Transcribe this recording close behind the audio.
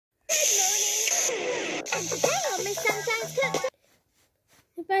And today on Miss Sunshine's Cooked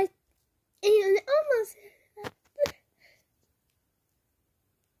if I eat almost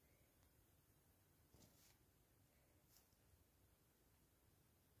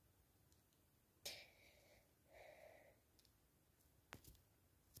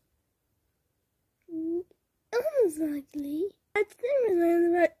likely. I didn't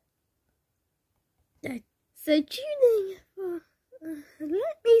learn about that. So tuning for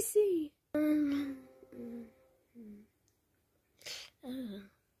let me see.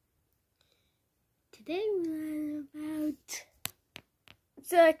 Today we learn about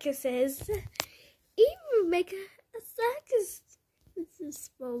circuses. Even make a circus with a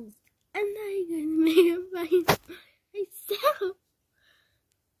suppose. And I'm gonna make it by myself.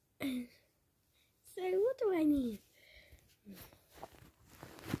 So what do I need?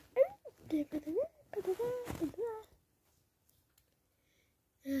 There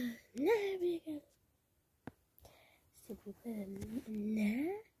we go. So we put it in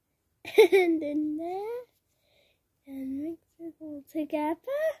there and in there and mix it all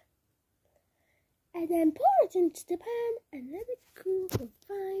together and then pour it into the pan and let it cool for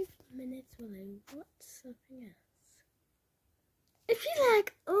 5 minutes while I watch something else. If you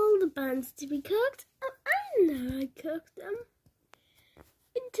like all the buns to be cooked, I know I cooked them.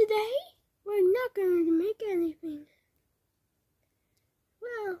 And today, we're not going to make anything.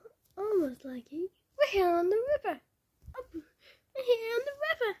 Well, almost like it. We're here on the river. Oh, we're here on the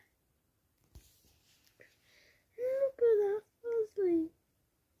river. Look at that parsley.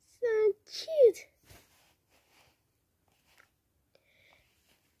 So cute.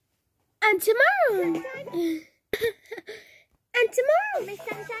 And tomorrow. And tomorrow, Miss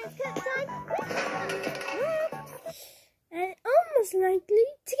Sunshine's Cook Time. And almost likely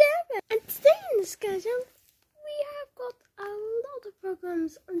together. And today in the schedule, we have got a lot of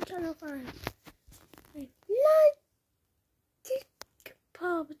programs on Channel 5. Like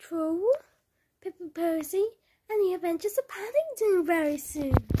Paw Patrol, Pippa Posy, and the Adventures of Paddington very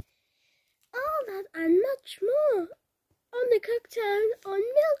soon. All that and much more on the Cook Town on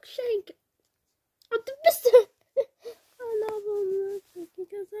Milkshake. On the biscuit. I love all milkshake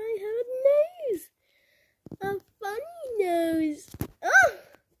because I have a nose. A funny nose. Oh!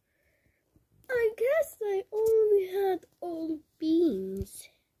 I guess I only had all beans.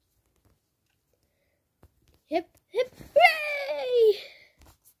 Hip, hip, hooray!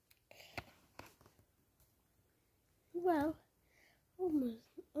 Well,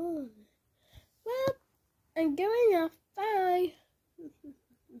 almost all of it. Well, I'm going off. Bye.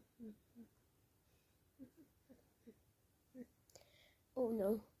 Oh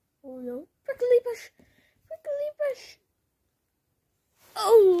no, oh no. Prickly bush, prickly bush.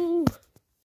 Oh!